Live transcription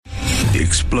the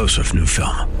explosive new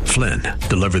film, Flynn,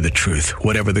 Deliver the Truth,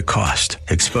 Whatever the Cost,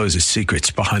 exposes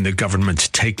secrets behind the government's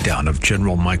takedown of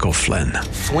General Michael Flynn.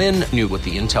 Flynn knew what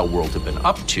the intel world had been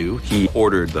up to. He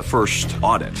ordered the first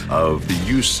audit of the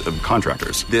use of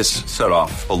contractors. This set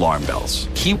off alarm bells.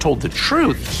 He told the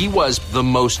truth. He was the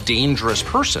most dangerous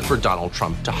person for Donald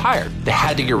Trump to hire. They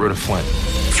had to get rid of Flynn.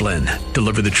 Flynn,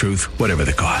 Deliver the Truth, Whatever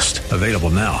the Cost. Available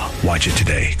now. Watch it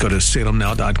today. Go to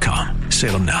salemnow.com.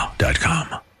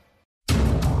 salemnow.com.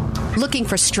 Looking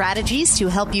for strategies to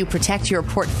help you protect your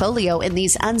portfolio in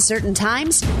these uncertain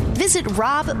times? Visit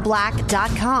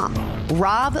robblack.com.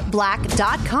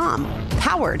 robblack.com,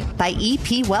 powered by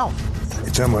EP Wealth.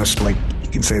 It's almost like you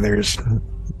can say there's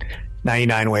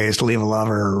 99 ways to leave a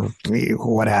lover,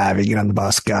 what have you. Get on the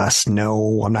bus, Gus.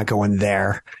 No, I'm not going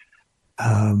there.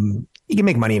 You can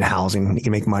make money in housing. You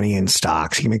can make money in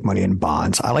stocks. You can make money in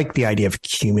bonds. I like the idea of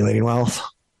accumulating wealth.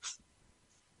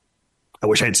 I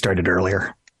wish I had started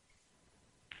earlier.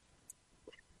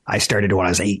 I started when I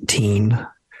was 18. There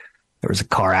was a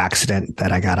car accident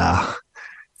that I got a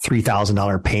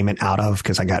 $3,000 payment out of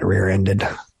because I got rear-ended.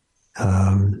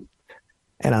 And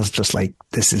I was just like,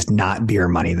 this is not beer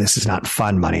money. This is not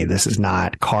fun money. This is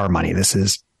not car money. This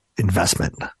is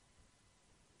investment.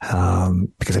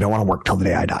 Because I don't want to work till the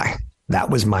day I die. That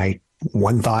was my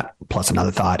one thought plus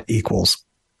another thought equals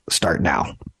start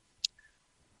now.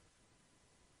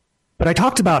 But I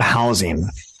talked about housing.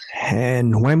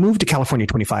 And when I moved to California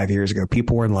 25 years ago,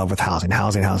 people were in love with housing.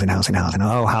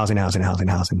 Oh, housing.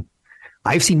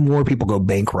 I've seen more people go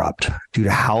bankrupt due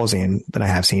to housing than I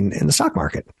have seen in the stock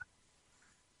market.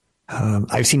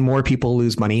 I've seen more people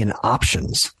lose money in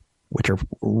options, which are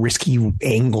risky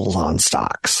angles on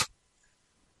stocks.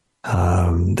 They're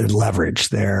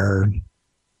leveraged.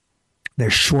 They're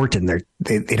shortened.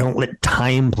 They don't let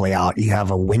time play out. You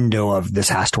have a window of this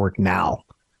has to work now.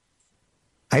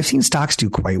 I've seen stocks do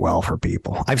quite well for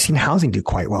people. I've seen housing do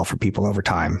quite well for people over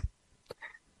time.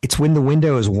 It's when the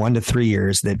window is 1 to 3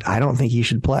 years that I don't think you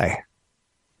should play.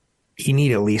 You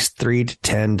need at least 3 to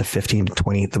 10 to 15 to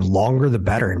 20. The longer, the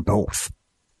better in both.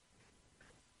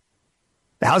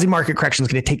 The housing market correction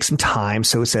is going to take some time,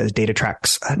 so says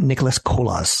DataTrack's Nicholas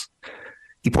Colas.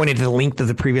 He pointed to the length of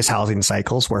the previous housing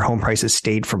cycles where home prices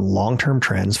stayed from long-term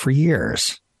trends for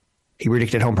years. He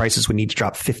predicted home prices would need to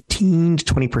drop 15 to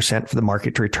 20% for the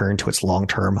market to return to its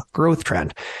long-term growth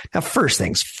trend. Now, first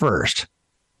things first,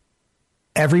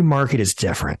 every market is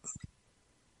different.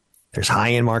 There's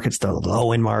high-end markets, the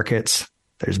low-end markets,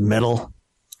 there's middle,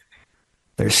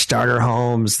 there's starter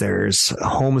homes, there's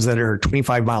homes that are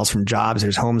 25 miles from jobs,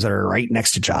 there's homes that are right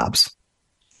next to jobs.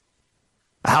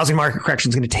 A housing market correction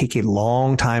is going to take a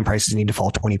long time. Prices need to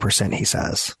fall 20%, he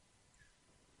says.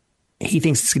 He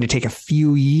thinks it's going to take a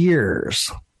few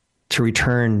years to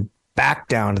return back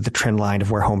down to the trend line of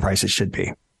where home prices should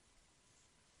be.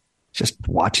 Just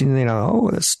watching,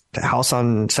 this house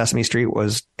on Sesame Street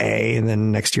was A, and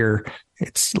then next year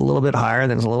it's a little bit higher,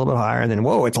 then it's a little bit higher, then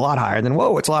whoa, it's a lot higher, then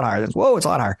whoa, it's a lot higher, then whoa, it's a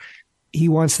lot higher. He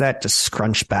wants that to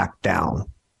scrunch back down.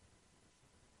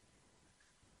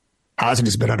 Housing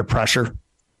has been under pressure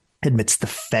amidst the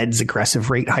Fed's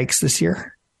aggressive rate hikes this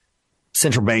year.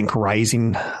 Central bank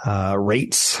rising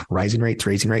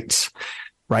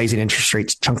interest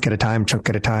rates, chunk at a time.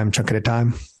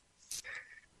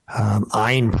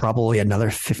 Eyeing probably another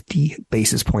 50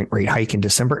 basis point rate hike in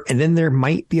December. And then there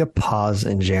might be a pause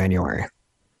in January.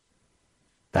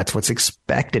 That's what's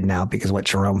expected now because of what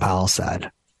Jerome Powell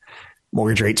said.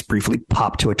 Mortgage rates briefly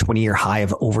popped to a 20-year high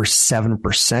of over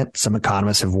 7%. Some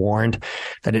economists have warned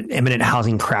that an imminent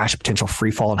housing crash, potential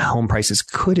free fall in home prices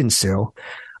could ensue.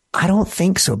 I don't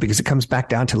think so because it comes back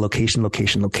down to location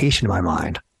in my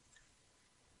mind.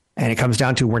 And it comes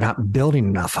down to we're not building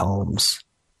enough homes.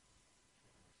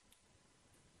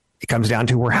 It comes down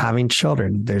to we're having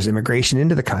children. There's immigration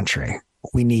into the country.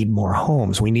 We need more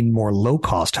homes. We need more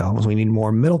low-cost homes. We need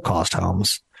more middle-cost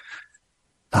homes.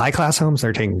 The high-class homes,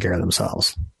 they're taking care of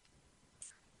themselves.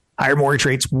 Higher mortgage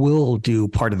rates will do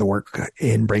part of the work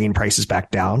in bringing prices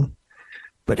back down.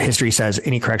 But history says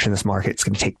any correction in this market, it's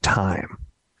going to take time.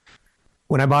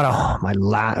 When I bought my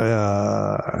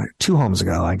 2 homes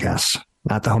ago, I guess,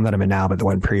 not the home that I'm in now, but the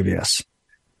one previous,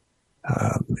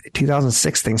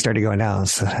 2006, things started going down.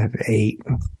 So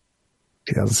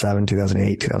 2007,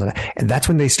 2008, 2009. And that's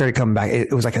when they started coming back.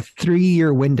 It was like a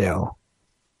 3-year window.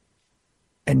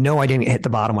 And no, I didn't hit the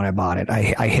bottom when I bought it.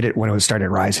 I hit it when it started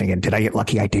rising again. Did I get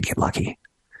lucky? I did get lucky.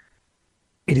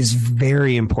 It is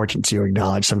very important to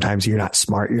acknowledge sometimes you're not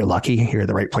smart, you're lucky, you're at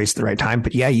the right place at the right time.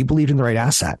 But yeah, you believed in the right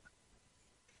asset.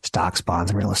 Stocks,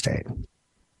 bonds, and real estate.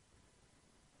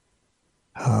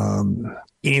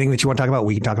 Anything that you want to talk about,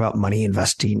 we can talk about money,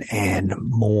 investing, and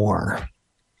more.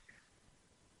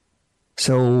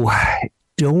 So I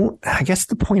guess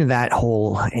the point of that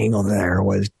whole angle there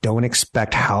was don't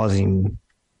expect housing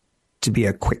to be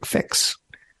a quick fix.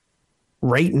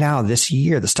 Right now, this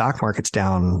year, the stock market's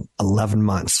down 11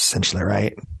 months, essentially,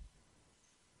 right?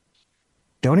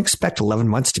 Don't expect 11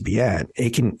 months to be it.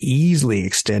 It can easily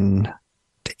extend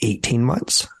to 18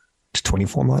 months, to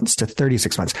 24 months, to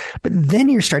 36 months. But then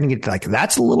you're starting to get like,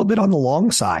 that's a little bit on the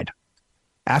long side.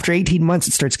 After 18 months,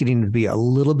 it starts getting to be a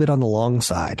little bit on the long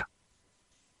side.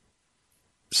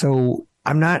 So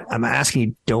I'm asking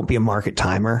you, don't be a market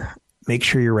timer. Make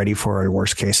sure you're ready for a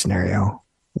worst case scenario.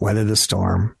 Weather the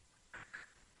storm.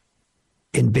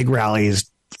 In big rallies,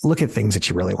 look at things that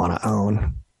you really want to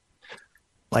own.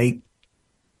 Like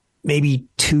maybe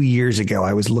 2 years ago,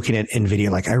 I was looking at NVIDIA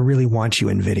like, I really want you,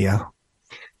 NVIDIA.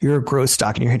 You're a growth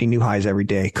stock and you're hitting new highs every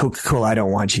day. Coca-Cola, I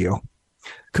don't want you.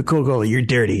 Coca-Cola, you're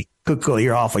dirty. Coca-Cola,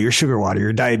 you're awful. You're sugar water.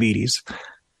 You're diabetes.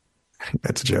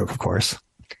 That's a joke, of course.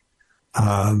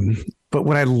 But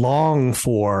when I long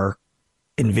for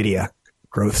NVIDIA,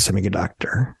 growth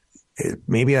semiconductor,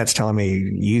 maybe that's telling me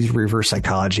use reverse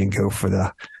psychology and go for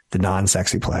the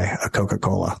non-sexy play, a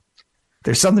Coca-Cola.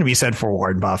 There's something to be said for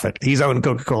Warren Buffett. He's owned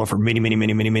Coca-Cola for many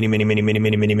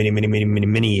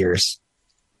years.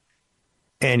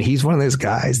 And he's one of those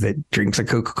guys that drinks a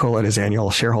Coca-Cola at his annual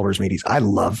shareholders meetings. I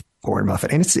love Warren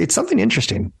Buffett. And it's something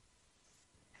interesting.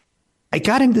 I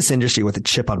got into this industry with a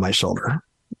chip on my shoulder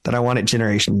that I wanted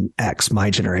Generation X, my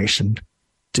generation,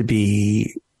 to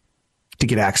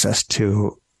get access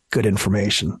to good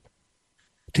information,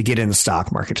 to get in the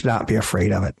stock market, to not be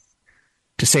afraid of it,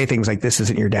 to say things like this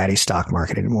isn't your daddy's stock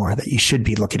market anymore, that you should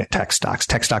be looking at tech stocks.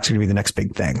 Tech stocks are going to be the next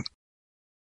big thing.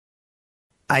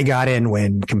 I got in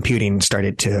when computing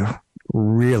started to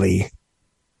really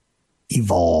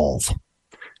evolve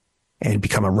and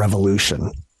become a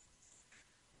revolution.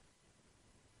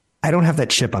 I don't have that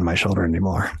chip on my shoulder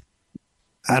anymore.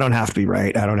 I don't have to be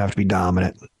right. I don't have to be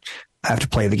dominant. I have to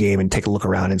play the game and take a look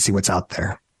around and see what's out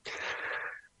there.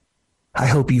 I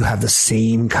hope you have the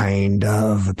same kind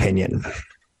of opinion.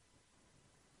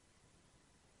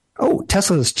 Oh,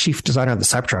 Tesla's chief designer of the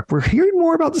Cybertruck. We're hearing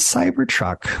more about the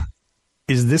Cybertruck.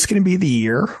 Is this going to be the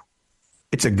year?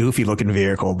 It's a goofy looking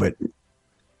vehicle, but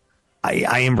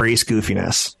I embrace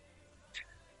goofiness.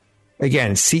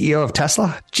 Again, CEO of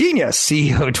Tesla, genius.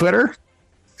 CEO of Twitter,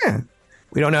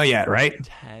 we don't know yet, right?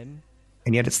 10.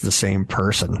 And yet it's the same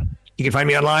person. You can find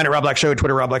me online at Rob Black Show,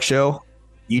 Twitter Rob Black Show,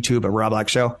 YouTube at Rob Black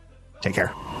Show. Take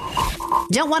care.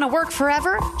 Don't want to work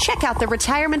forever? Check out the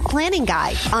Retirement Planning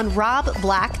Guide on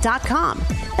robblack.com.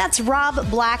 That's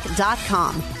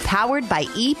robblack.com, powered by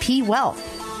EP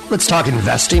Wealth. Let's talk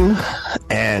investing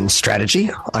and strategy.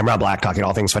 I'm Rob Black, talking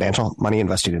all things financial, money,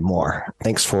 investing, and more.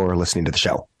 Thanks for listening to the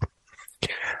show.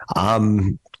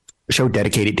 Show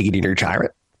dedicated to getting to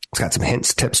retirement. It's got some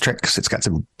hints, tips, tricks. It's got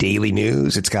some daily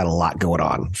news. It's got a lot going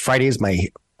on. Friday is my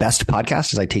best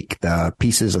podcast as I take the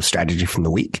pieces of strategy from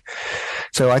the week.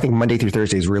 So I think Monday through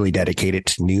Thursday is really dedicated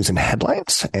to news and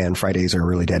headlines, and Fridays are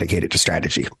really dedicated to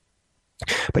strategy.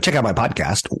 But check out my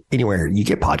podcast anywhere you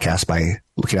get podcasts by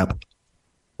looking up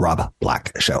Rob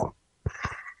Black Show.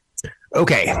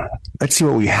 Okay, let's see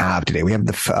what we have today. We have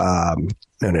the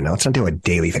no. Let's not do a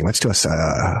daily thing. Let's do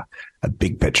a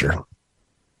big picture.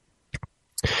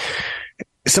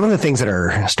 Some of the things that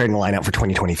are starting to line up for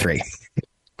 2023.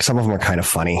 Some of them are kind of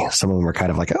funny. Some of them are kind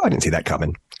of like, oh, I didn't see that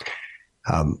coming.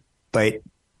 But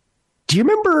do you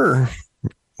remember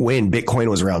when Bitcoin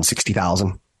was around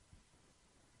 60,000?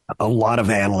 A lot of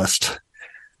analysts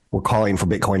were calling for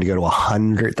Bitcoin to go to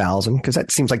 100,000 because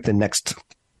that seems like the next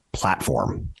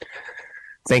platform.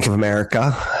 Bank of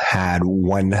America had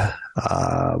one. What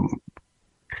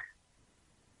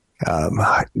am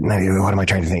I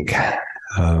trying to think?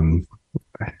 I'm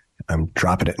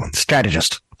dropping it.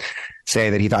 Strategist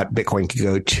say that he thought Bitcoin could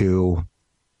go to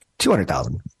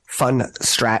 200,000. Fund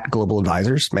Strat Global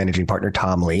Advisors managing partner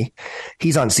Tom Lee.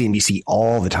 He's on CNBC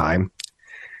all the time.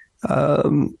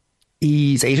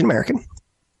 He's Asian American.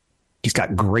 He's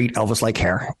got great Elvis-like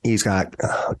hair. He's got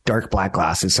dark black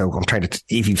glasses. So I'm trying to,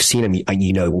 if you've seen him,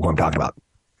 you know who I'm talking about.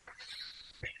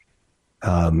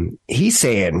 He's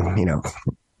saying,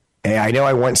 hey, I know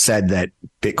I once said that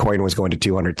Bitcoin was going to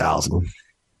 200,000.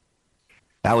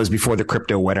 That was before the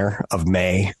crypto winter of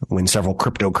May, when several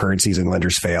cryptocurrencies and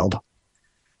lenders failed.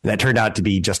 And that turned out to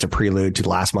be just a prelude to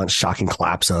last month's shocking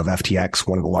collapse of FTX,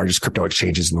 one of the largest crypto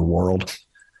exchanges in the world.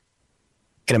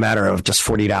 In a matter of just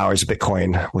 48 hours,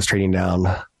 Bitcoin was trading down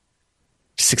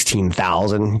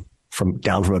 16,000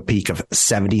 down from a peak of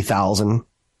 70,000.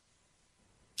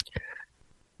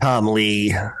 Tom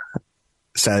Lee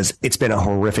says it's been a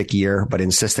horrific year, but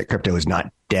insists that crypto is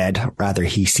not dead. Rather,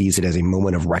 he sees it as a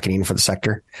moment of reckoning for the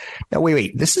sector. Now,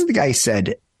 wait. This is the guy who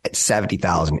said at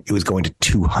 70,000, it was going to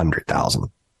 200,000.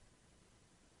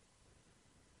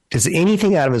 Does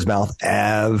anything out of his mouth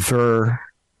ever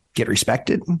get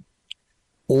respected?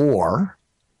 Or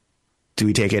do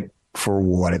we take it for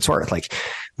what it's worth? Like,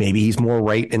 maybe he's more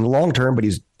right in the long term, but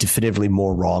he's definitively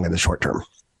more wrong in the short term.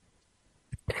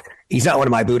 He's not one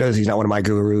of my Buddhas. He's not one of my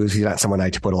gurus. He's not someone I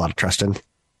put a lot of trust in.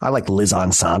 I like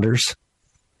Liz-Ann Saunders,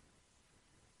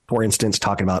 for instance,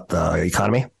 talking about the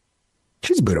economy.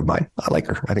 She's a Buddha of mine. I like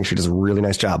her. I think she does a really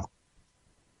nice job.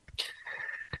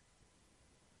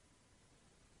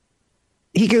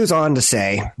 He goes on to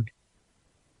say,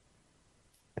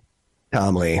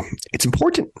 Tom Lee, it's an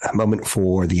important moment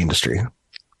for the industry.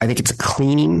 I think it's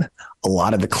cleaning a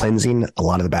lot of the cleansing, a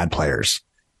lot of the bad players.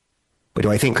 But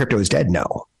do I think crypto is dead?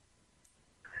 No.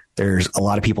 There's a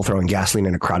lot of people throwing gasoline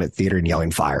in a crowded theater and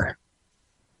yelling fire.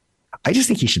 I just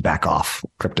think he should back off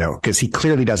crypto because he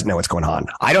clearly doesn't know what's going on.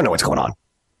 I don't know what's going on.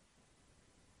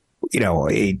 You know,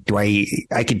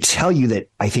 I could tell you that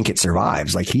I think it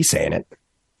survives like he's saying it.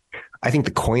 I think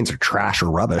the coins are trash or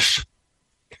rubbish.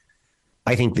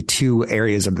 I think the two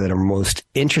areas that are most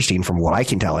interesting from what I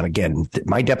can tell, and again,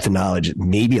 my depth of knowledge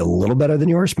may be a little better than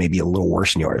yours, maybe a little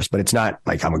worse than yours, but it's not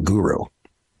like I'm a guru.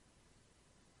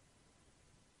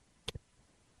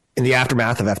 In the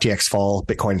aftermath of FTX fall,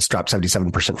 Bitcoin's dropped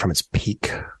 77% from its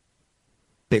peak.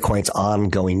 Bitcoin's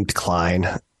ongoing decline.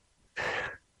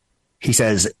 He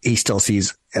says he still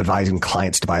sees advising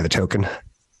clients to buy the token.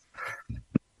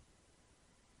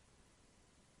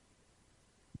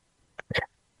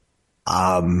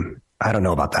 I don't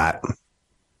know about that.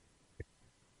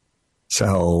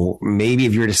 So maybe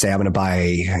if you were to say I'm going to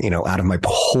buy, out of my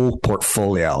whole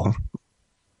portfolio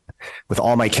with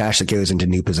all my cash that goes into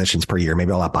new positions per year,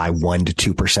 maybe I'll buy 1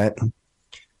 to 2%.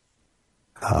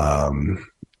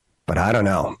 But I don't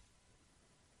know.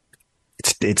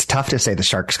 It's tough to say the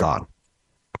shark's gone.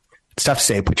 It's tough to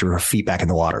say put your feet back in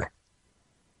the water.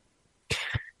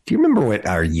 Do you remember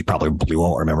or you probably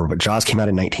won't remember, but Jaws came out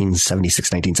in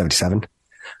 1976, 1977.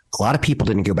 A lot of people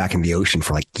didn't go back in the ocean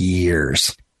for like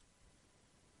years.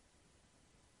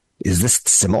 Is this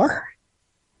similar?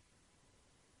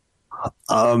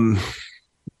 I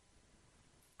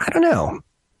don't know.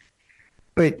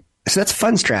 But so that's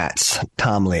Fundstrat's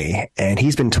Tom Lee, and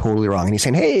he's been totally wrong. And he's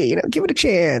saying, hey, give it a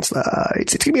chance.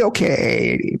 It's going to be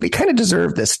okay. They kind of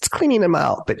deserve this. It's cleaning them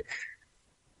out. But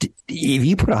if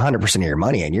you put 100% of your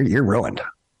money in, you're ruined.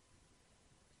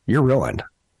 You're ruined.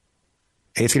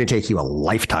 It's going to take you a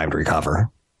lifetime to recover.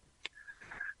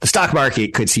 The stock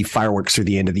market could see fireworks through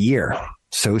the end of the year.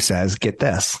 So says, get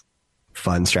this,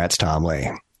 Fundstrat's Tom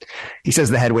Lee. He says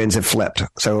the headwinds have flipped.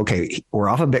 So, okay, we're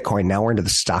off of Bitcoin. Now we're into the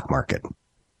stock market.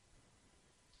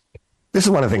 This is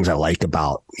one of the things I like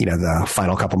about, the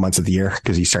final couple months of the year,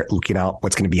 because you start looking out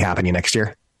what's going to be happening next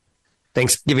year.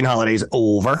 Thanksgiving holiday's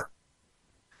over.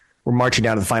 We're marching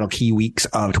down to the final key weeks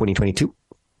of 2022.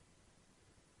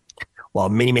 While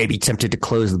many may be tempted to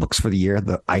close the books for the year,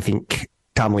 I think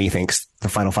Tom Lee thinks the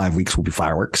final 5 weeks will be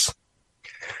fireworks.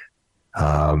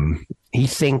 He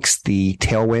thinks the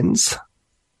tailwinds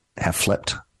have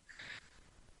flipped,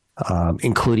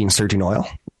 including surging oil.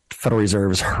 Federal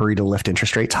Reserve's hurry to lift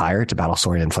interest rates higher to battle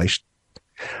soaring inflation.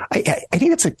 I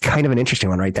think that's a kind of an interesting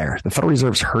one right there. The Federal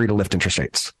Reserve's hurry to lift interest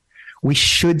rates. We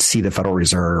should see the Federal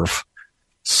Reserve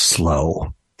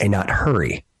slow and not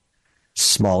hurry.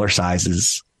 Smaller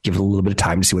sizes, give it a little bit of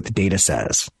time to see what the data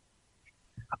says.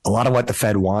 A lot of what the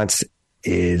Fed wants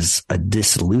is a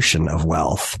dissolution of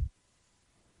wealth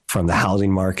from the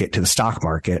housing market to the stock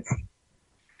market.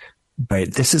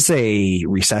 But this is a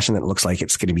recession that looks like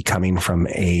it's going to be coming from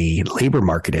a labor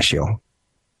market issue.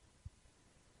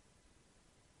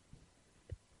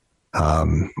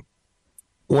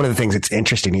 One of the things that's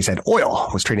interesting, he said oil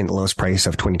was trading at the lowest price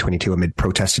of 2022 amid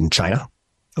protests in China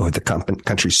over the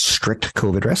country's strict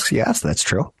COVID risks. Yes, that's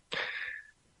true.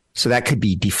 So that could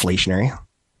be deflationary.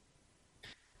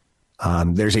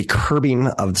 There's a curbing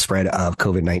of the spread of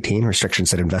COVID-19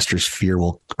 restrictions that investors fear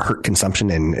will hurt consumption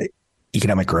and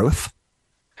economic growth.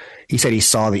 He said he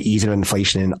saw the ease of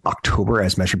inflation in October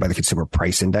as measured by the Consumer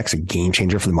Price Index, a game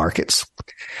changer for the markets.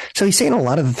 So he's saying a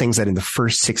lot of the things that in the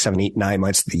first 6, 7, 8, 9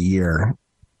 months of the year,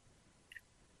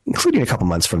 including a couple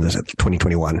months from this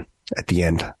 2021 at the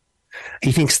end,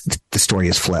 he thinks the story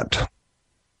is flipped.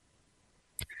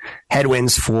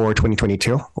 Headwinds for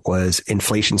 2022 was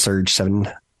inflation surged 7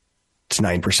 to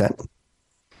 9%.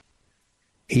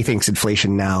 He thinks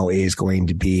inflation now is going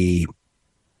to be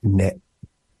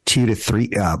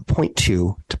 0.2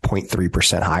 to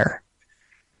 0.3% higher.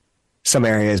 Some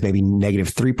areas maybe negative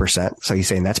 3%. So he's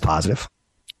saying that's positive.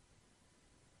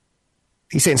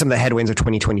 He's saying some of the headwinds of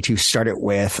 2022 started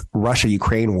with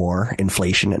Russia-Ukraine war,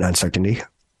 inflation, and uncertainty.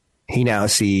 He now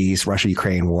sees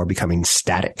Russia-Ukraine war becoming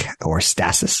static or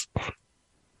stasis.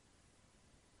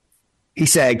 He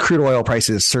said crude oil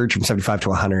prices surged from 75 to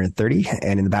 130,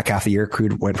 and in the back half of the year,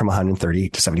 crude went from 130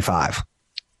 to 75.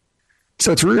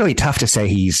 So it's really tough to say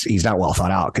he's not well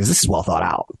thought out, because this is well thought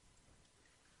out.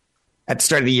 At the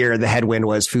start of the year, the headwind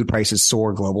was food prices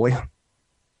soar globally.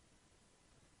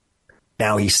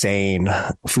 Now he's saying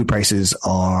food prices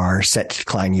are set to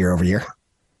decline year over year.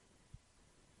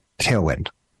 Tailwind.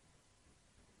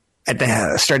 At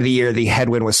the start of the year, the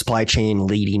headwind was supply chain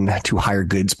leading to higher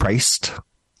goods priced.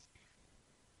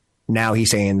 Now he's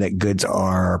saying that goods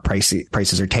are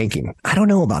prices are tanking. I don't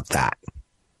know about that.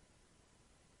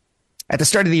 At the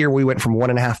start of the year, we went from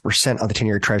 1.5% on the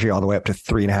 10-year Treasury all the way up to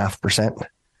 3.5%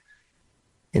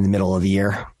 in the middle of the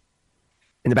year.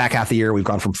 In the back half of the year, we've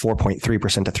gone from 4.3%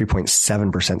 to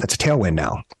 3.7%. That's a tailwind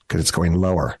now because it's going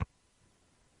lower.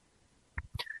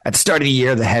 At the start of the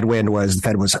year, the headwind was the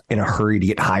Fed was in a hurry to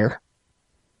get higher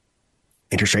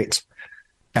interest rates.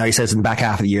 Now he says in the back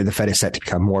half of the year, the Fed is set to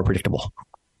become more predictable.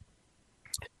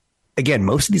 Again,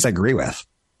 most of these I agree with.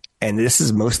 And this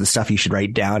is most of the stuff you should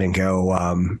write down and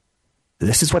go,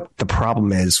 this is what the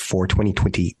problem is for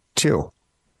 2022.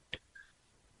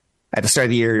 At the start of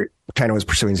the year, China was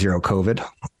pursuing zero COVID.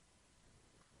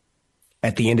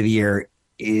 At the end of the year,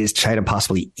 is China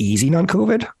possibly easing on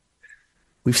COVID?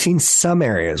 We've seen some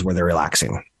areas where they're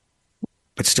relaxing,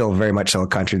 but still very much so a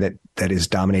country that is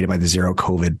dominated by the zero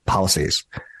COVID policies.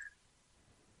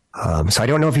 So I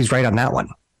don't know if he's right on that one.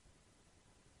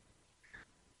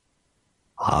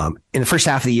 In the first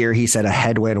half of the year, he said a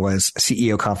headwind was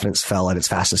CEO confidence fell at its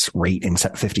fastest rate in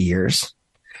 50 years.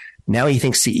 Now he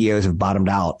thinks CEOs have bottomed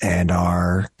out and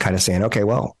are kind of saying, okay,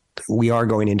 well, we are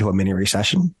going into a mini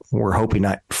recession. We're hoping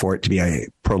not for it to be a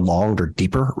prolonged or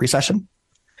deeper recession.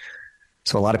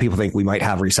 So a lot of people think we might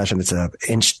have a recession that's an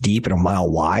inch deep and a mile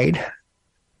wide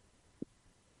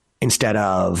instead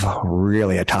of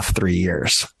really a tough 3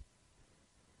 years.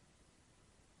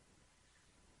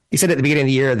 He said at the beginning of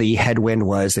the year, the headwind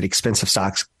was that expensive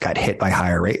stocks got hit by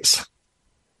higher rates.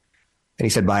 And he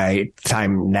said by the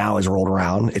time now is rolled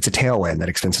around, it's a tailwind that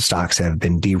expensive stocks have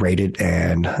been derated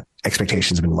and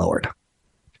expectations have been lowered.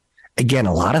 Again,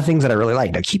 a lot of things that I really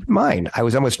like. Now, keep in mind, I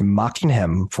was almost mocking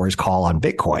him for his call on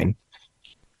Bitcoin.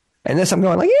 And this I'm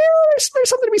going like, yeah, there's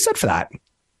something to be said for that.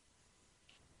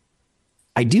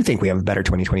 I do think we have a better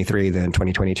 2023 than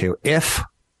 2022 if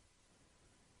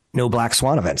no black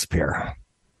swan events appear.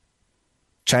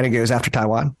 China goes after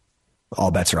Taiwan,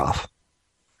 all bets are off.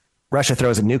 Russia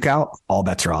throws a nuke out, all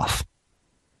bets are off.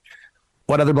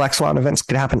 What other black swan events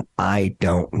could happen? I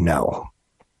don't know.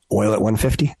 Oil at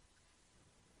 150?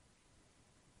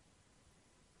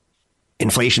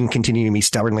 Inflation continuing to be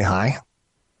stubbornly high?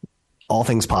 All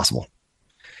things possible.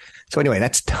 So anyway,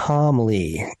 that's Tom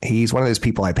Lee. He's one of those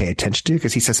people I pay attention to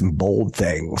because he says some bold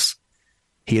things.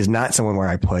 He is not someone where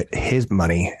I put his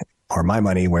money or my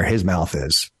money where his mouth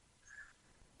is.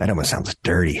 That almost sounds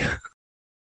dirty.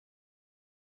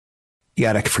 You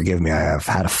got to forgive me. I have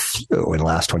had a flu in the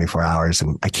last 24 hours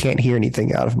and I can't hear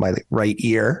anything out of my right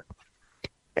ear.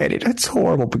 And it's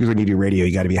horrible because when you do radio,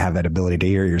 you got to have that ability to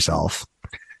hear yourself.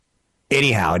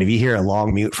 Anyhow, and if you hear a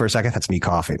long mute for a second, that's me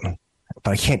coughing.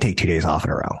 But I can't take 2 days off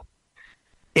in a row.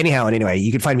 Anyhow, and anyway,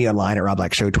 you can find me online at Rob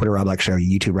Black Show, Twitter Rob Black Show,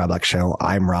 YouTube Rob Black Show.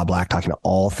 I'm Rob Black, talking to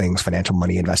all things financial,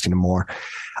 money, investing, and more.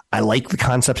 I like the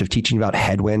concept of teaching about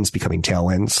headwinds becoming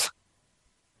tailwinds.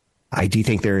 I do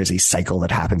think there is a cycle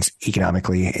that happens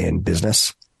economically in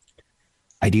business.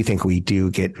 I do think we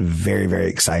do get very, very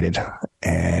excited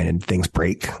and things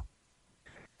break.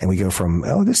 And we go from,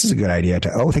 oh, this is a good idea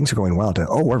to, oh, things are going well to,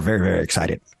 oh, we're very, very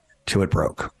excited to it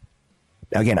broke.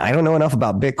 Now, again, I don't know enough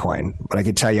about Bitcoin, but I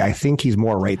can tell you, I think he's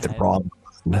more right than wrong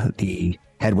on the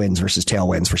headwinds versus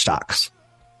tailwinds for stocks.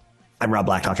 I'm Rob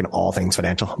Black, talking all things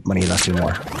financial, money, investing, and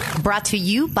more. Brought to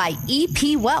you by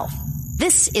EP Wealth.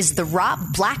 This is the Rob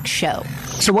Black Show.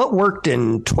 So what worked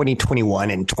in 2021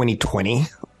 and 2020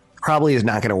 probably is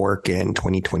not going to work in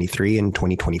 2023 and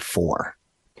 2024.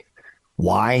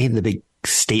 Why the big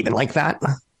statement like that?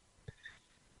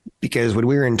 Because when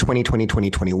we were in 2020,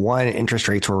 2021, interest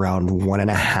rates were around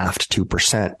 1.5% to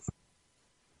 2%.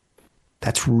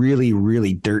 That's really,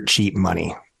 really dirt cheap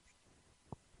money.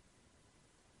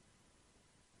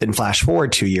 Then flash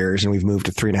forward 2 years and we've moved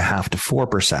to 3.5% to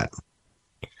 4%.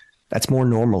 That's more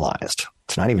normalized.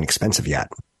 It's not even expensive yet.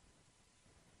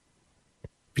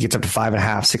 If it gets up to 5.5%,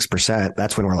 6%,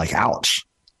 that's when we're like, ouch,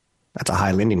 that's a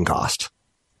high lending cost.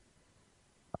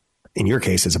 In your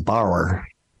case, as a borrower,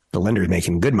 the lender is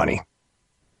making good money.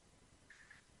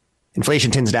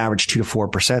 Inflation tends to average 2 to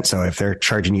 4%. So if they're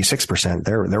charging you 6%,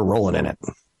 they're rolling in it.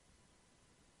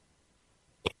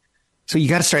 So you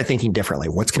got to start thinking differently.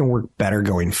 What's going to work better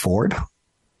going forward?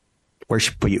 Where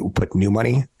should you put new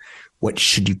money? What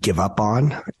should you give up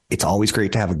on? It's always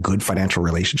great to have a good financial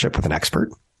relationship with an expert.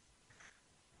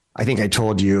 I think I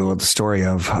told you the story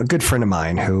of a good friend of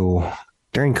mine who,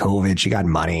 during COVID, she got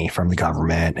money from the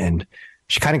government and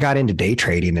she kind of got into day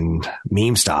trading and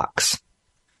meme stocks.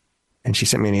 And she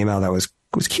sent me an email that was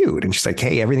cute. And she's like,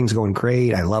 hey, everything's going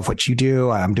great. I love what you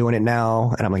do. I'm doing it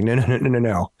now. And I'm like,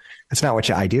 no. That's not what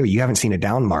I do. You haven't seen a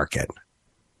down market.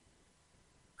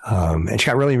 And she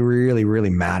got really, really, really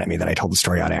mad at me that I told the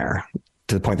story on air,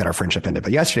 to the point that our friendship ended.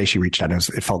 But yesterday she reached out and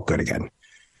it felt good again.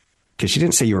 Because she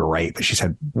didn't say you were right, but she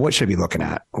said, what should I be looking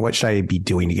at? What should I be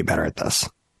doing to get better at this?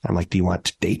 And I'm like, do you want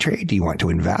to day trade? Do you want to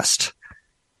invest?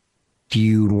 Do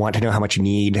you want to know how much you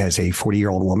need as a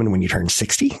 40-year-old woman when you turn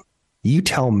 60? You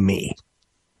tell me.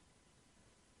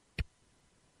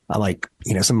 I like,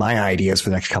 some of my ideas for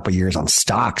the next couple of years on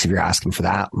stocks, if you're asking for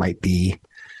that, might be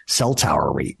cell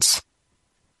tower REITs,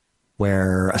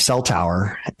 where a cell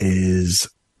tower is,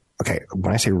 okay,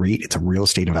 when I say REIT, it's a real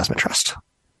estate investment trust.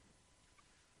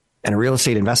 And a real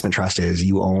estate investment trust is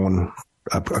you own,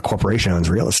 a corporation owns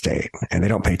real estate and they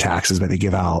don't pay taxes, but they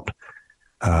give out,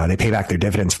 they pay back their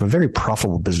dividends from a very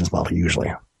profitable business model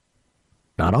usually.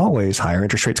 Not always. Higher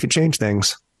interest rates could change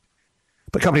things.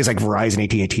 But companies like Verizon,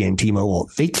 AT&T, and T-Mobile,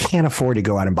 they can't afford to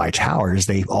go out and buy towers.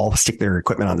 They all stick their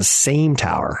equipment on the same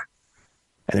tower.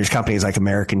 And there's companies like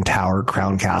American Tower,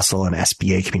 Crown Castle, and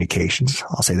SBA Communications.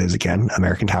 I'll say those again.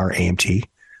 American Tower, AMT,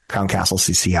 Crown Castle,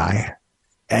 CCI,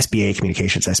 SBA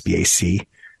Communications, SBAC,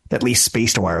 that lease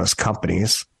space to wireless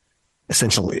companies,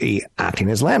 essentially acting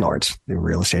as landlords, the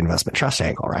real estate investment trust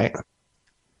angle, right?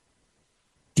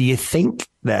 Do you think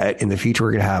that in the future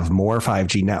we're going to have more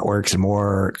 5G networks and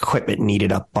more equipment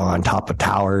needed up on top of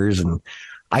towers? And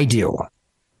I do.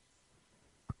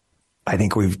 I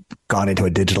think we've gone into a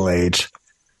digital age.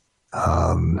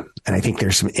 And I think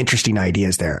there's some interesting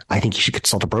ideas there. I think you should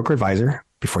consult a broker advisor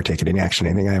before taking any action,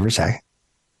 anything I ever say.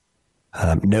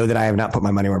 Know that I have not put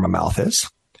my money where my mouth is.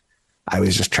 I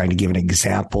was just trying to give an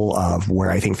example of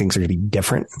where I think things are going to be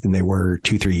different than they were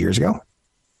 2-3 years ago.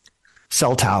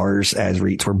 Cell towers as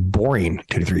REITs were boring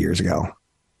 2 to 3 years ago.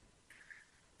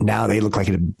 Now they look like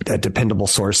a dependable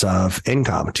source of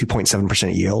income,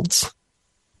 2.7% yields.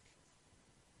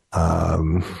 I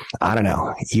don't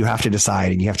know. You have to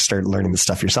decide and you have to start learning the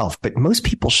stuff yourself. But most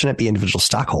people shouldn't be individual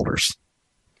stockholders.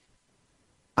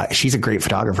 She's a great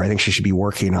photographer. I think she should be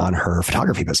working on her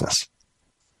photography business.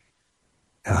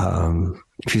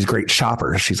 She's a great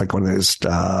shopper. She's like one of those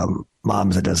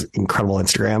moms that does incredible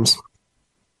Instagrams.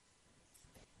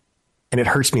 And it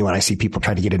hurts me when I see people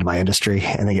try to get into my industry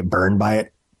and they get burned by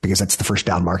it because that's the first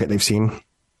down market they've seen.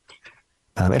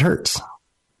 It hurts.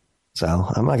 So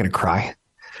I'm not going to cry.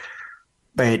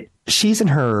 But she's in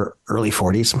her early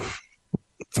 40s.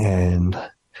 And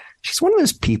she's one of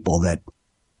those people that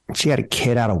she had a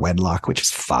kid out of wedlock, which is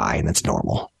fine. That's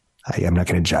normal. I'm not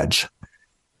going to judge.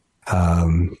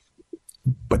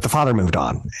 But the father moved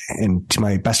on. And to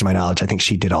my best of my knowledge, I think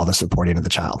she did all the supporting of the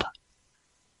child.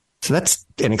 So that's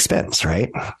an expense,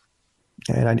 right?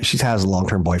 And she has a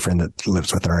long-term boyfriend that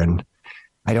lives with her. And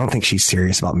I don't think she's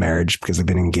serious about marriage because they've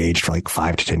been engaged for like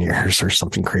 5 to 10 years or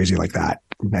something crazy like that.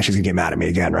 Now she's going to get mad at me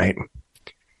again, right?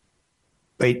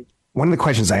 But one of the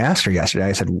questions I asked her yesterday,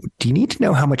 I said, do you need to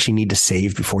know how much you need to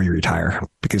save before you retire?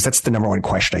 Because that's the number one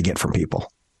question I get from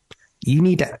people. You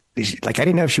need to, like, I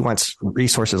didn't know if she wants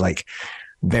resources like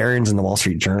Barron's and the Wall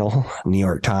Street Journal, New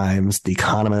York Times, The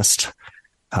Economist,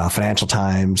 Financial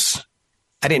Times.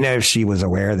 I didn't know if she was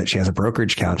aware that she has a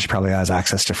brokerage account. She probably has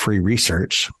access to free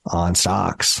research on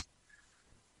stocks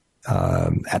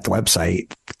at the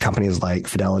website. Companies like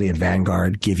Fidelity and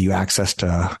Vanguard give you access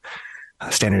to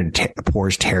Standard &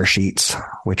 Poor's tear sheets,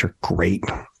 which are great.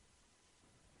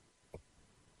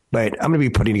 But I'm going to be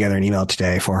putting together an email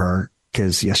today for her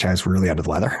because yesterday I was really under the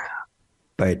weather.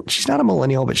 But she's not a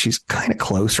millennial, but she's kind of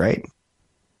close, right?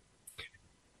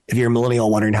 If you're a millennial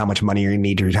wondering how much money you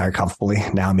need to retire comfortably,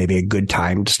 now may be a good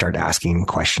time to start asking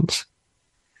questions.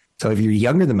 So if you're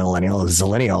younger than millennial, a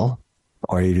zillennial,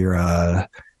 or if you're a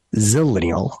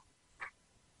zillennial,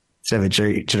 instead of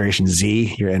a Generation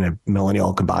Z, you're in a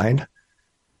millennial combined.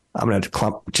 I'm going to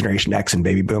clump Generation X and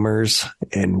baby boomers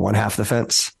in one half of the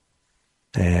fence.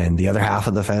 And the other half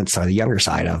of the fence are the younger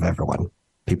side of everyone,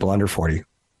 people under 40.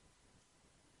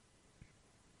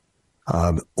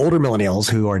 Older millennials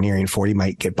who are nearing 40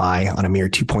 might get by on a mere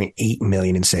 $2.8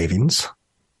 million in savings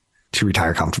to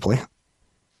retire comfortably.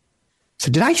 So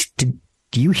do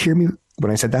you hear me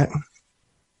when I said that?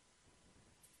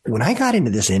 When I got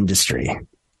into this industry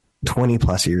 20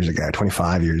 plus years ago,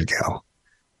 25 years ago,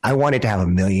 I wanted to have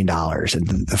 $1 million.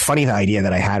 And the funny idea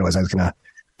that I had was I was going to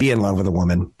be in love with a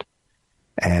woman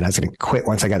and I was going to quit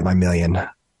once I got my $1 million.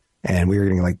 And we were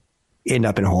going to like end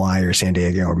up in Hawaii or San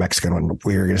Diego or Mexico and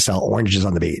we were going to sell oranges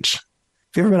on the beach. Have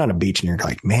you ever been on a beach and you're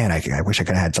like, man, I wish I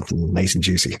could have had something nice and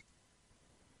juicy.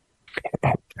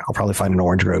 I'll probably find an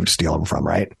orange grove to steal them from,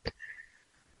 right?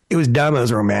 It was dumb. It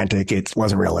was romantic. It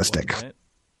wasn't realistic.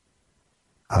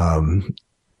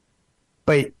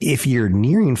 But if you're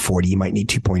nearing 40, you might need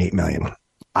 2.8 million.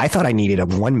 I thought I needed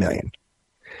 $1 million.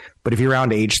 But if you're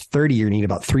around age 30, you need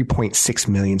about 3.6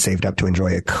 million saved up to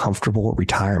enjoy a comfortable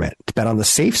retirement. But on the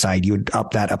safe side, you would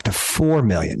up that up to 4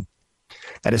 million.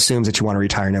 That assumes that you want to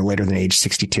retire no later than age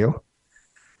 62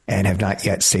 and have not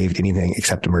yet saved anything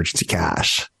except emergency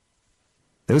cash.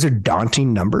 Those are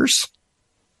daunting numbers.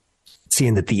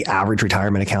 Seeing that the average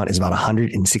retirement account is about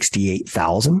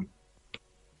 168,000.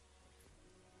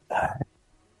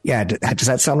 Yeah, does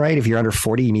that sound right? If you're under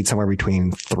 40, you need somewhere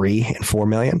between 3 and 4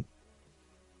 million.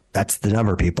 That's the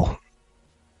number, people.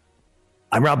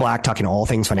 I'm Rob Black, talking all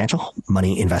things financial,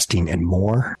 money, investing, and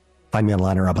more. Find me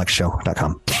online at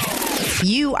robblackshow.com.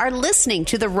 You are listening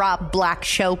to the Rob Black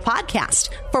Show podcast.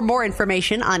 For more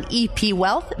information on EP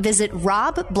Wealth, visit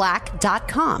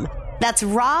robblack.com. That's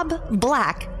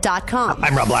robblack.com.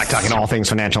 I'm Rob Black, talking all things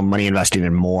financial, money, investing,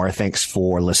 and more. Thanks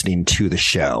for listening to the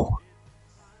show.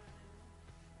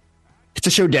 It's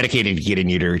a show dedicated to getting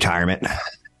you to retirement.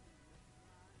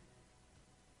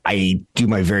 I do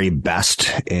my very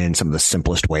best in some of the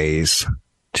simplest ways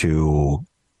to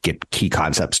get key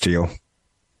concepts to you.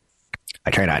 I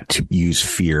try not to use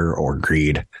fear or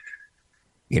greed.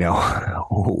 You know,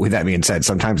 with that being said,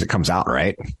 sometimes it comes out,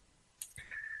 right?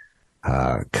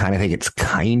 Kind of think it's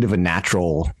kind of a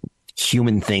natural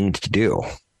human thing to do.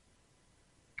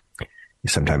 You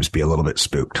sometimes be a little bit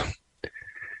spooked.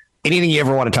 Anything you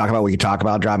ever want to talk about, we can talk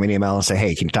about. Drop me an email and say,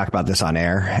 hey, can you talk about this on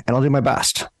air? And I'll do my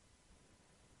best.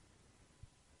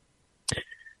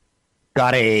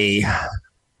 Got a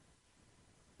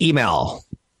email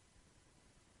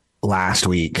last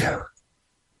week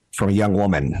from a young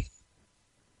woman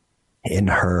in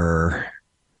her,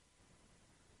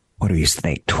 what do you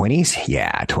think, 20s?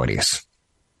 Yeah, 20s.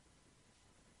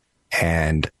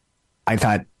 And I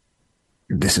thought,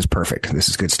 this is perfect. This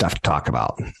is good stuff to talk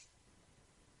about.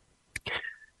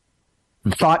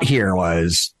 The thought here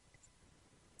was,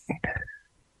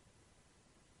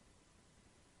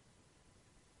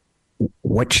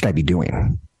 what should I be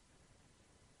doing?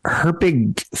 Her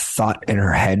big thought in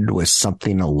her head was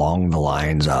something along the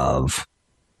lines of,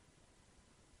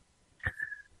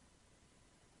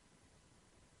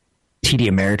 TD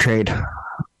Ameritrade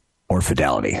or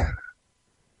Fidelity. And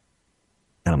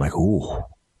I'm like, ooh,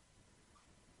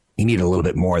 you need a little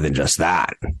bit more than just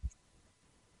that.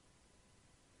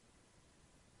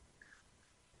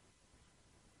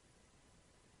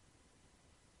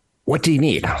 What do you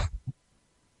need?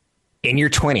 In your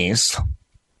 20s,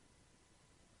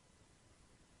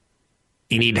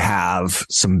 you need to have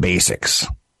some basics.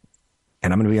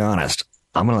 And I'm going to be honest,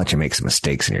 I'm going to let you make some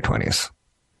mistakes in your 20s.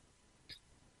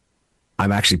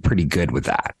 I'm actually pretty good with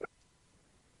that.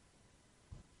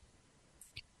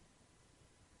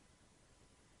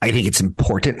 I think it's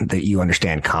important that you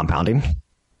understand compounding.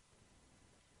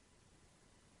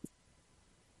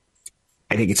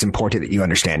 I think it's important that you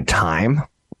understand time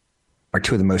are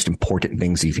two of the most important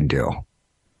things you can do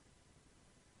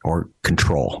or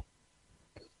control.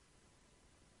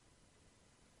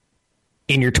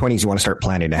 In your 20s, you want to start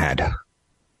planning ahead.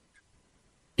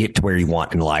 Get to where you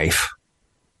want in life.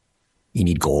 You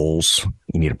need goals.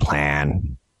 You need a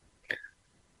plan.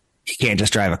 You can't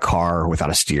just drive a car without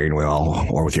a steering wheel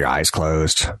or with your eyes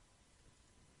closed. You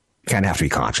kind of have to be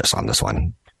conscious on this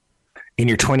one. In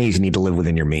your 20s, you need to live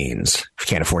within your means. If you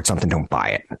can't afford something, don't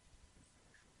buy it.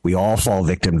 We all fall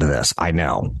victim to this. I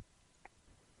know.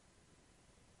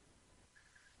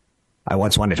 I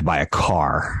once wanted to buy a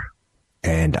car,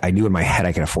 and I knew in my head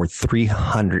I could afford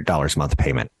 $300 a month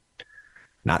payment.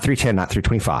 Not $310, not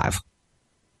 $325.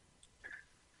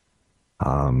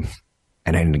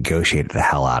 And I negotiated the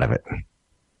hell out of it.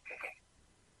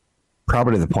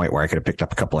 Probably to the point where I could have picked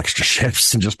up a couple extra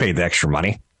shifts and just paid the extra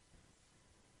money.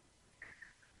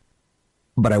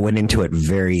 But I went into it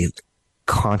very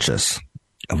conscious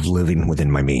of living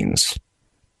within my means.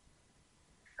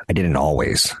 I didn't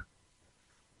always.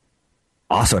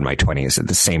 Also in my 20s, at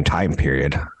the same time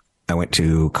period, I went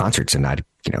to concerts and I'd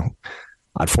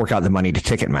fork out the money to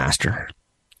Ticketmaster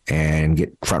and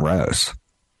get front rows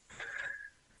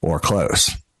or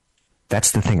close.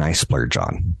 That's the thing I splurge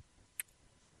on.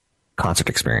 Concert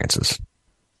experiences.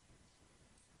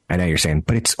 I know you're saying,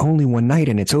 but it's only one night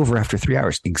and it's over after 3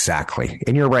 hours. Exactly.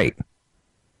 And you're right.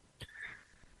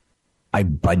 I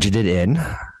budgeted in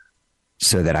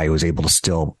so that I was able to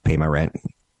still pay my rent,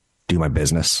 do my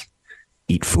business,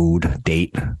 eat food,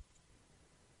 date.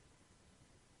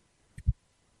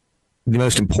 The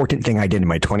most important thing I did in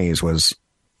my 20s was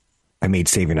I made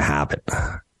saving a habit.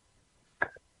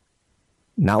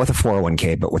 Not with a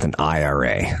 401k, but with an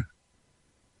IRA.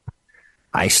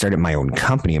 I started my own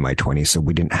company in my 20s, so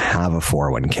we didn't have a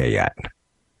 401k yet.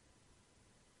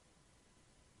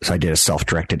 So I did a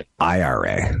self-directed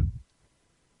IRA.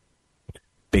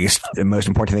 The most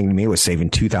important thing to me was saving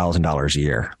 $2,000 a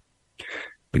year.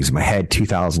 Because in my head,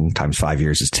 2,000 times 5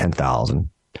 years is 10,000.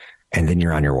 And then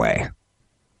you're on your way.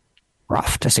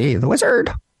 Off to see the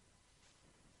wizard.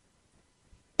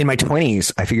 In my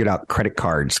 20s, I figured out credit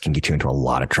cards can get you into a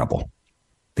lot of trouble.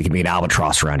 They can be an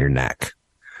albatross around your neck.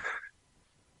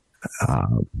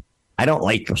 I don't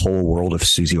like the whole world of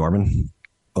Susie Orman.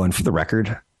 Oh, and for the record,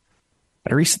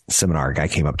 at a recent seminar, a guy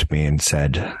came up to me and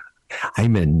said,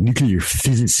 I'm a nuclear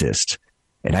physicist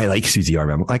and I like Susie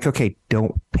Orman. I'm like, okay,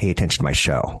 don't pay attention to my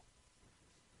show.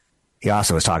 He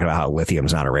also was talking about how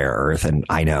lithium's not a rare earth. And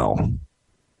I know,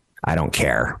 I don't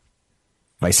care.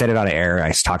 If I said it on air,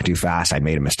 I talked too fast. I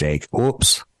made a mistake.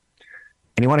 Oops.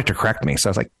 And he wanted to correct me. So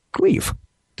I was like, leave.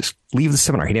 Just leave the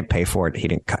seminar. He didn't pay for it. He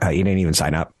didn't even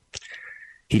sign up.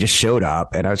 He just showed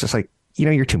up. And I was just like,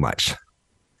 you're too much.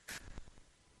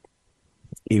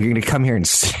 If you're going to come here and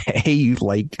say you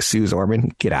like Suze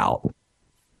Orman, get out.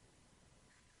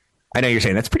 I know you're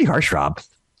saying that's pretty harsh, Rob.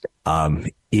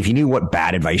 If you knew what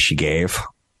bad advice she gave,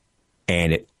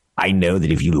 and I know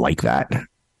that if you like that,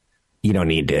 you don't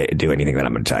need to do anything that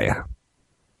I'm going to tell you.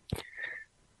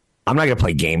 I'm not going to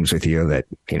play games with you that,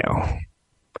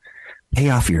 pay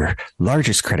off your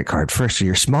largest credit card first or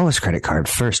your smallest credit card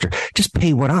first, or just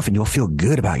pay one off and you'll feel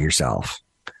good about yourself.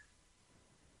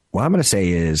 What I'm going to say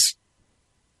is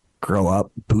grow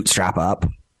up, bootstrap up,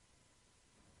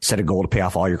 set a goal to pay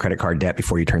off all your credit card debt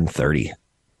before you turn 30.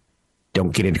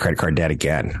 Don't get into credit card debt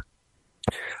again.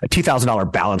 A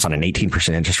 $2,000 balance on an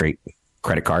 18% interest rate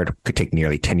credit card could take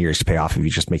nearly 10 years to pay off if you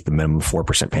just make the minimum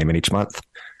 4% payment each month.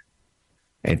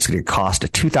 And it's going to cost a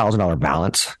 $2,000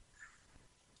 balance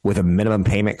with a minimum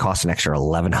payment costs an extra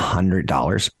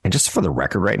 $1,100. And just for the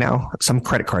record right now, some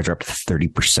credit cards are up to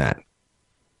 30%,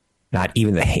 not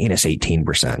even the heinous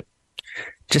 18%.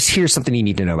 Just here's something you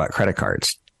need to know about credit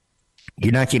cards.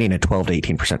 You're not getting a 12 to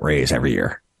 18% raise every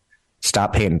year.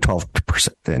 Stop paying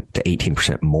 12% to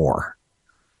 18% more.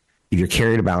 If you're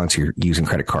carrying a balance, you're using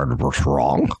credit card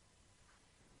wrong,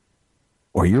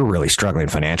 or you're really struggling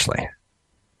financially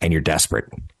and you're desperate.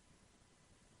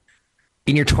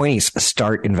 In your 20s,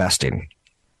 start investing.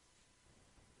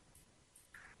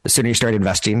 The sooner you start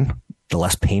investing, the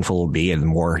less painful it will be and the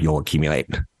more you'll accumulate.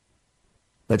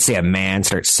 Let's say a man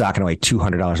starts socking away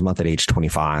 $200 a month at age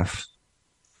 25.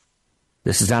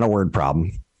 This is not a word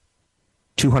problem.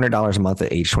 $200 a month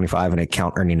at age 25, an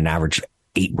account earning an average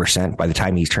 8%. By the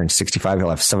time he's turned 65, he'll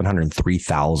have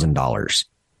 $703,000.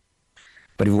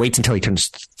 But if he waits until he turns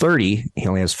 30, he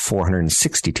only has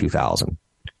 $462,000.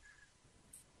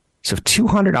 So if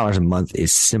 $200 a month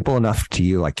is simple enough to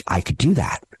you, like I could do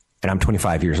that, and I'm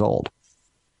 25 years old,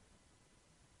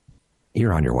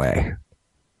 you're on your way.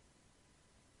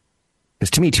 Because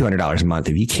to me, $200 a month,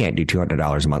 if you can't do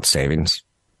 $200 a month savings,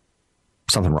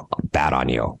 something bad on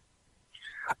you.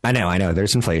 I know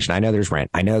there's inflation. I know there's rent.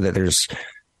 I know that there's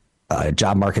a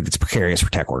job market that's precarious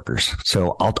for tech workers.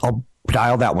 So I'll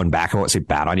dial that one back. I won't say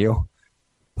bad on you,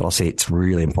 but I'll say it's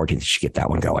really important that you get that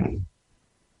one going.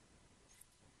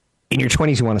 In your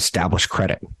 20s, you want to establish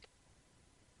credit.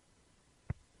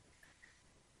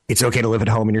 It's okay to live at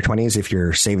home in your 20s if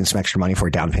you're saving some extra money for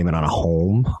a down payment on a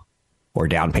home or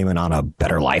down payment on a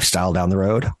better lifestyle down the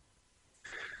road.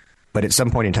 But at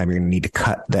some point in time, you're going to need to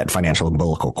cut that financial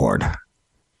umbilical cord.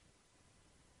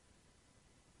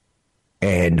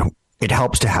 And it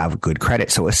helps to have good credit.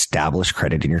 So establish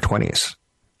credit in your 20s.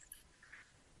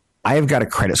 I have got a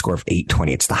credit score of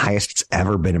 820. It's the highest it's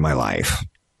ever been in my life.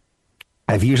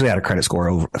 I've usually had a credit score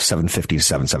of 750 to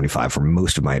 775 for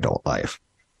most of my adult life.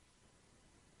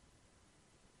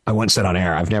 I once said on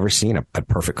air, I've never seen a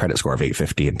perfect credit score of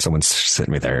 850, and someone sent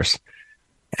me theirs.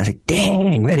 I was like,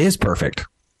 dang, that is perfect.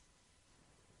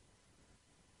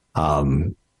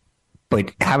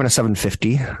 But having a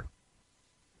 750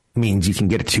 means you can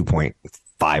get a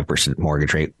 2.5%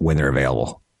 mortgage rate when they're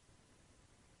available.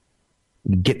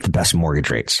 You get the best mortgage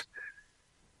rates.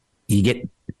 You get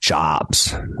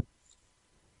jobs.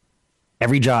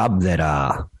 Every job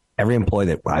that, every employee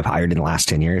that I've hired in the last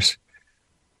 10 years,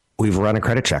 we've run a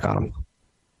credit check on them.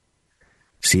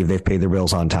 See if they've paid their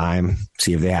bills on time.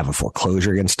 See if they have a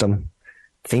foreclosure against them.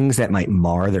 Things that might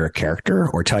mar their character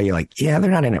or tell you like, yeah, they're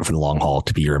not in it for the long haul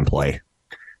to be your employee.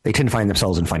 They tend to find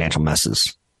themselves in financial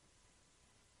messes.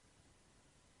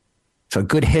 So a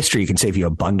good history can save you a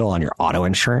bundle on your auto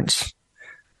insurance.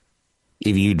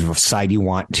 If you decide you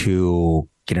want to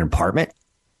get an apartment,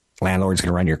 landlord's going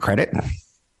to run your credit.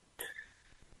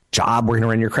 Job, we're going to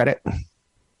run your credit.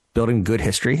 Building good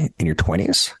history in your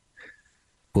 20s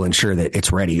will ensure that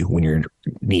it's ready when you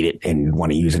need it and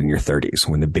want to use it in your 30s,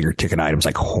 when the bigger ticket items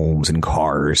like homes and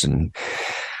cars and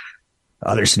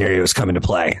other scenarios come into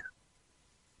play.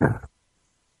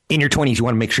 In your 20s, you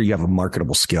want to make sure you have a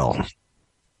marketable skill.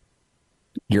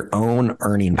 Your own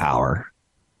earning power,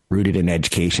 rooted in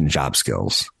education, job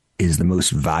skills, is the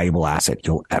most valuable asset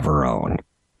you'll ever own.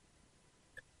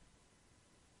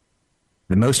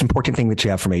 The most important thing that you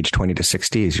have from age 20 to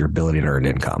 60 is your ability to earn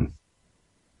income.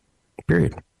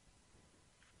 Period.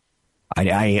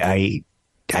 I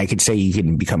could say you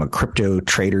can become a crypto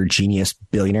trader, genius,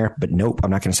 billionaire, but nope,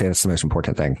 I'm not going to say that's the most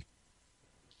important thing.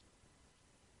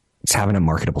 It's having a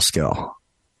marketable skill.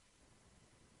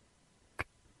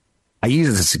 I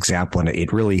use this example, and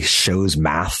it really shows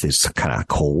math is kind of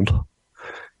cold.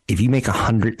 If you make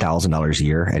 $100,000 a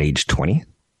year at age 20,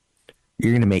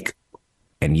 you're going to make,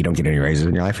 and you don't get any raises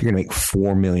in your life, you're going to make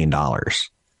 $4 million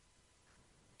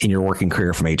in your working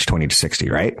career from age 20 to 60,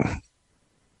 right?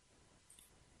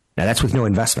 Now, that's with no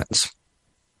investments.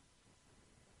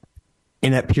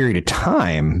 In that period of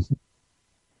time,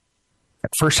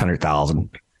 that first $100,000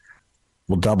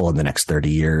 will double in the next 30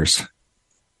 years,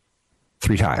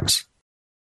 3 times.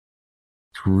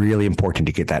 It's really important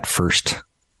to get that first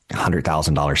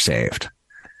 $100,000 saved.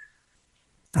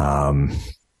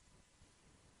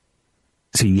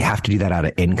 So you have to do that out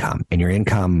of income. And your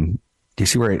income, do you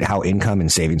see how income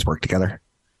and savings work together?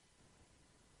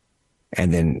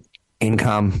 And then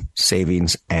income,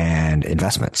 savings, and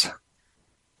investments.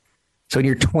 So in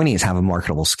your 20s, have a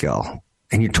marketable skill.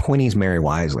 In your 20s, marry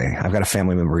wisely. I've got a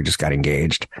family member who just got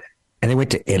engaged, and they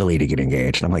went to Italy to get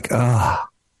engaged. And I'm like, oh,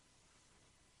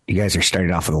 you guys are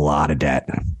starting off with a lot of debt.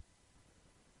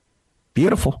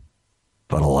 Beautiful,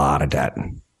 but a lot of debt.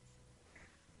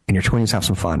 In your 20s, have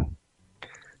some fun.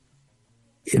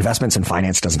 Investments in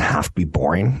finance doesn't have to be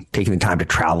boring. Taking the time to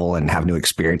travel and have new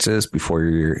experiences before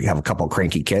you have a couple of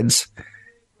cranky kids.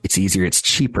 It's easier. It's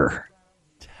cheaper.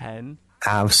 10.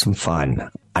 Have some fun.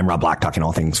 I'm Rob Black, talking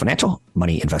all things financial,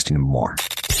 money, investing, and more.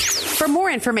 For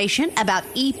more information about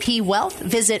EP Wealth,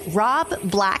 visit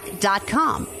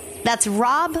robblack.com. That's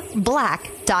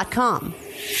robblack.com.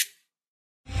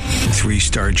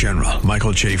 3-star General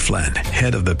Michael J. Flynn,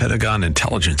 head of the Pentagon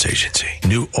Intelligence Agency,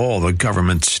 knew all the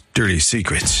government's dirty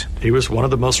secrets. He was one of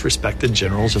the most respected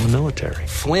generals in the military.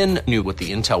 Flynn knew what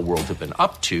the intel world had been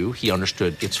up to. He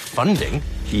understood its funding.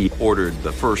 He ordered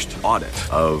the first audit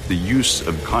of the use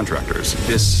of contractors.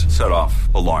 This set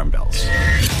off alarm bells.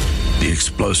 The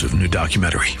explosive new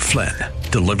documentary, Flynn,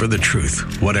 Deliver the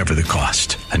Truth, Whatever the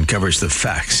Cost, uncovers the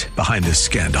facts behind this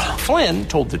scandal. Flynn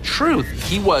told the truth.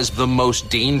 He was the most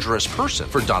dangerous person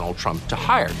for Donald Trump to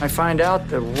hire. I find out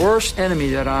the worst enemy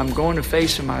that I'm going to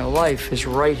face in my life is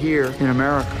right here in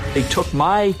America. They took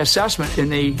my assessment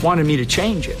and they wanted me to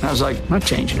change it. And I was like, I'm not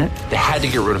changing it. They had to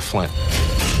get rid of Flynn.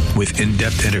 With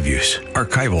in-depth interviews,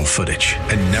 archival footage,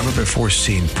 and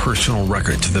never-before-seen personal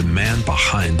records of the man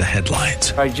behind the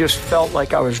headlines. I just felt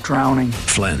like I was drowning.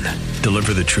 Flynn,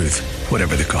 Deliver the Truth,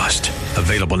 Whatever the Cost.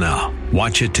 Available now.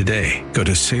 Watch it today. Go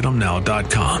to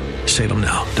salemnow.com.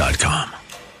 salemnow.com.